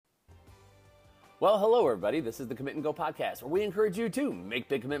Well, hello, everybody. This is the Commit and Go podcast, where we encourage you to make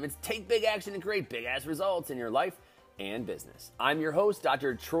big commitments, take big action, and create big-ass results in your life and business. I'm your host,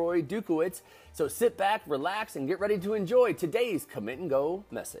 Dr. Troy Dukowitz. So sit back, relax, and get ready to enjoy today's Commit and Go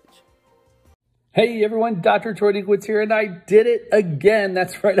message. Hey, everyone. Dr. Troy Dukowitz here, and I did it again.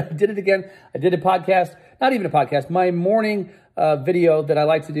 That's right. I did it again. I did a podcast, not even a podcast, my morning video that I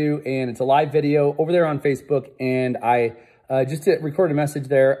like to do, and it's a live video over there on Facebook, and I just to record a message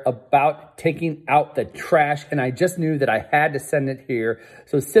there about taking out the trash, and I just knew that I had to send it here.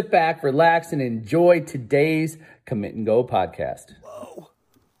 So sit back, relax, and enjoy today's Commit and Go podcast. Whoa. All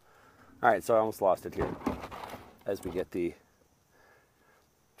right, so I almost lost it here as we get the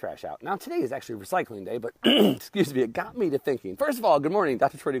trash out. Now, today is actually recycling day, but excuse me, it got me to thinking. First of all, good morning,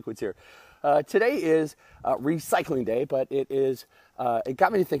 Dr. Troy Dukowitz here. Today is recycling day, but it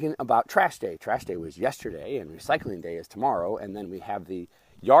got me to thinking about trash day. Trash day was yesterday, and recycling day is tomorrow, and then we have the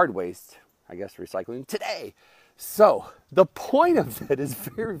yard waste, I guess, recycling today. So the point of it is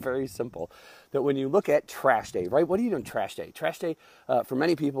very, very simple, that when you look at trash day, right, what do you do on trash day? Trash day, for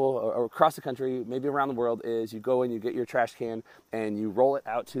many people across the country, maybe around the world, is you go and you get your trash can and you roll it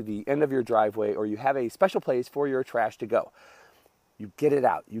out to the end of your driveway, or you have a special place for your trash to go. You get it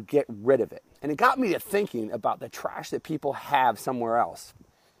out, you get rid of it. And it got me to thinking about the trash that people have somewhere else.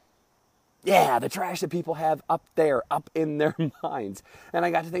 Yeah, the trash that people have up there, up in their minds. And I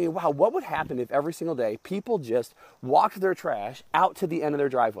got to thinking, wow, what would happen if every single day people just walked their trash out to the end of their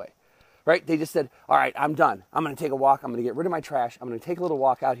driveway, right? They just said, all right, I'm done. I'm going to take a walk. I'm going to get rid of my trash. I'm going to take a little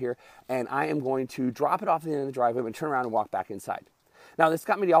walk out here, and I am going to drop it off at the end of the driveway and turn around and walk back inside. Now, this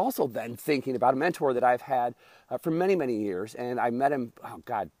got me to also then thinking about a mentor that I've had for many, many years, and I met him, oh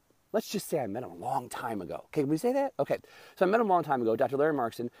God, let's just say I met him a long time ago. Okay, can we say that? Okay, so I met him a long time ago, Dr. Larry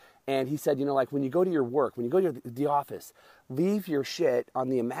Markson, and he said, you know, like when you go to your work, when you go to the office, leave your shit on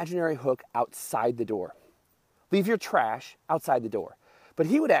the imaginary hook outside the door. Leave your trash outside the door. But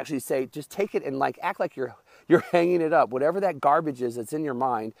he would actually say, just take it and like act like you're hanging it up. Whatever that garbage is that's in your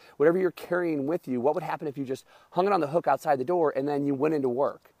mind, whatever you're carrying with you, what would happen if you just hung it on the hook outside the door and then you went into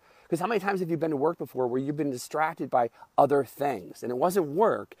work? Because how many times have you been to work before where you've been distracted by other things? And it wasn't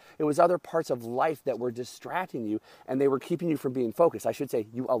work, it was other parts of life that were distracting you, and they were keeping you from being focused. I should say,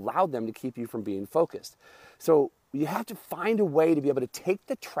 you allowed them to keep you from being focused. So you have to find a way to be able to take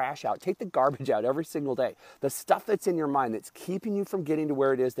the trash out, take the garbage out every single day. The stuff that's in your mind that's keeping you from getting to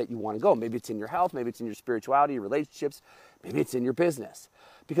where it is that you want to go. Maybe it's in your health, maybe it's in your spirituality, your relationships, maybe it's in your business.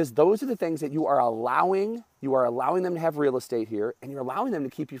 Because those are the things that you are allowing them to have real estate here, and you're allowing them to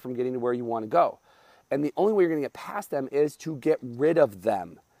keep you from getting to where you want to go. And the only way you're going to get past them is to get rid of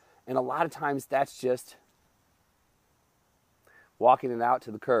them. And a lot of times that's just walking it out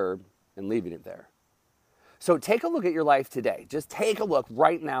to the curb and leaving it there. So take a look at your life today. Just take a look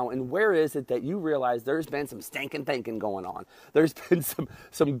right now, and where is it that you realize there's been some stinking thinking going on? There's been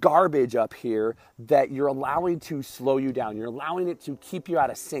some garbage up here that you're allowing to slow you down. You're allowing it to keep you out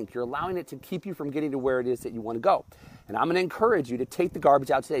of sync. You're allowing it to keep you from getting to where it is that you want to go. And I'm going to encourage you to take the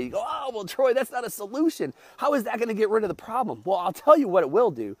garbage out today. You go, oh, well, Troy, that's not a solution. How is that going to get rid of the problem? Well, I'll tell you what it will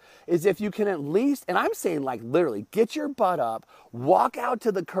do is if you can at least, and I'm saying like literally, get your butt up, walk out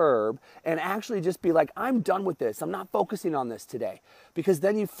to the curb, and actually just be like, I'm done with this. I'm not focusing on this today. Because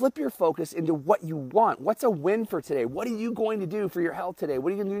then you flip your focus into what you want. What's a win for today? What are you going to do for your health today? What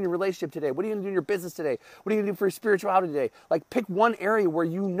are you going to do in your relationship today? What are you going to do in your business today? What are you going to do for your spirituality today? Like pick one area where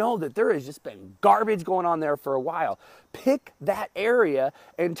you know that there has just been garbage going on there for a while. Pick that area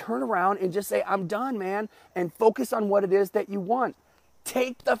and turn around and just say, I'm done, man, and focus on what it is that you want.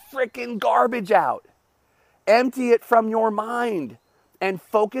 Take the freaking garbage out. Empty it from your mind and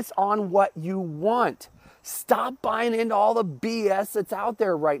focus on what you want. Stop buying into all the BS that's out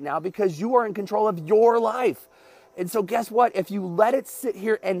there right now because you are in control of your life. And so guess what? If you let it sit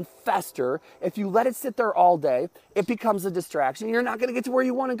here and fester, if you let it sit there all day, it becomes a distraction. You're not going to get to where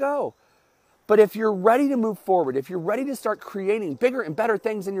you want to go. But if you're ready to move forward, if you're ready to start creating bigger and better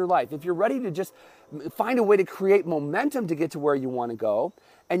things in your life, if you're ready to just find a way to create momentum to get to where you want to go,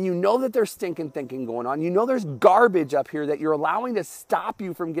 and you know that there's stinking thinking going on, you know there's garbage up here that you're allowing to stop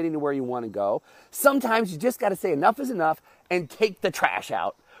you from getting to where you want to go, sometimes you just got to say enough is enough and take the trash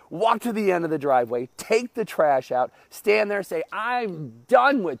out. Walk to the end of the driveway, take the trash out, stand there, say, I'm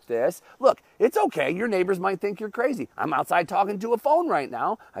done with this. Look, it's okay. Your neighbors might think you're crazy. I'm outside talking to a phone right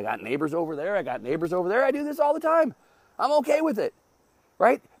now. I got neighbors over there. I got neighbors over there. I do this all the time. I'm okay with it,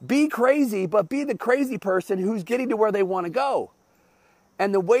 right? Be crazy, but be the crazy person who's getting to where they want to go.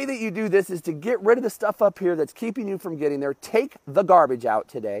 And the way that you do this is to get rid of the stuff up here that's keeping you from getting there. Take the garbage out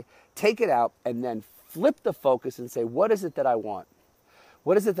today, take it out, and then flip the focus and say, what is it that I want?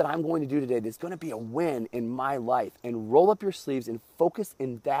 What is it that I'm going to do today that's going to be a win in my life? And roll up your sleeves and focus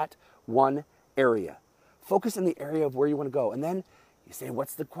in that one area. Focus in the area of where you want to go. And then you say,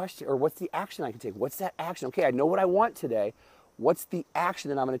 what's the question, or what's the action I can take? What's that action? Okay, I know what I want today. What's the action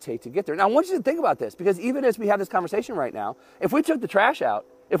that I'm going to take to get there? Now, I want you to think about this, because even as we have this conversation right now, if we took the trash out,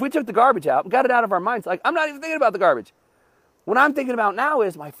 if we took the garbage out and got it out of our minds, like, I'm not even thinking about the garbage. What I'm thinking about now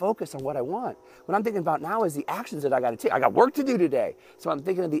is my focus on what I want. What I'm thinking about now is the actions that I got to take. I got work to do today. So I'm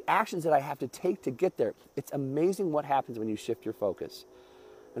thinking of the actions that I have to take to get there. It's amazing what happens when you shift your focus.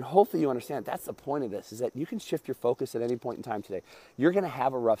 And hopefully you understand that's the point of this, is that you can shift your focus at any point in time today. You're going to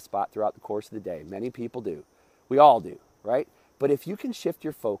have a rough spot throughout the course of the day. Many people do. We all do, right? But if you can shift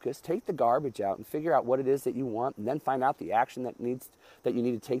your focus, take the garbage out and figure out what it is that you want, and then find out the action that you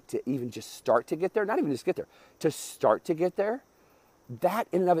need to take to even just start to get there, not even just get there, to start to get there, that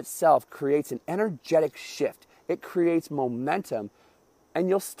in and of itself creates an energetic shift. It creates momentum, and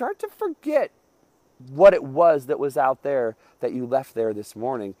you'll start to forget what it was that was out there that you left there this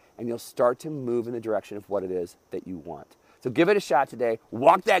morning, and you'll start to move in the direction of what it is that you want. So give it a shot today.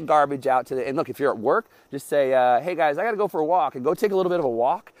 Walk that garbage out today. And look, if you're at work, just say, hey guys, I got to go for a walk, and go take a little bit of a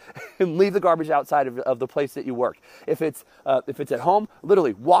walk and leave the garbage outside of the place that you work. If it's at home,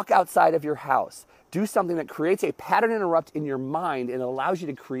 literally walk outside of your house. Do something that creates a pattern interrupt in your mind and allows you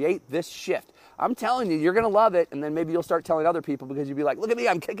to create this shift. I'm telling you, you're going to love it, and then maybe you'll start telling other people, because you'll be like, look at me,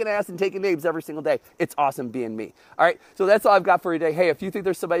 I'm kicking ass and taking names every single day. It's awesome being me. All right, so that's all I've got for you today. Hey, if you think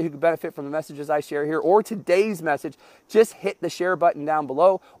there's somebody who could benefit from the messages I share here or today's message, just hit the share button down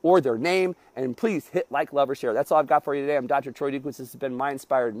below, or their name, and please hit like, love, or share. That's all I've got for you today. I'm Dr. Troy Dukowitz. This has been My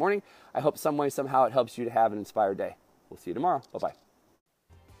Inspired Morning. I hope some way, somehow it helps you to have an inspired day. We'll see you tomorrow. Bye-bye.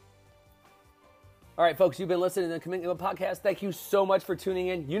 All right, folks, you've been listening to the Commit and Go podcast. Thank you so much for tuning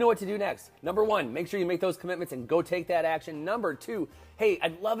in. You know what to do next. Number one, make sure you make those commitments and go take that action. Number two, hey,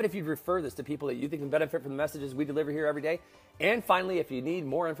 I'd love it if you'd refer this to people that you think can benefit from the messages we deliver here every day. And finally, if you need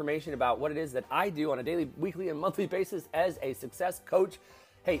more information about what it is that I do on a daily, weekly, and monthly basis as a success coach,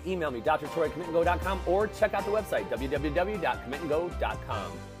 hey, email me, drtroy@commitandgo.com, or check out the website,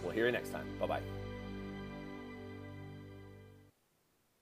 www.commitandgo.com. We'll hear you next time. Bye-bye.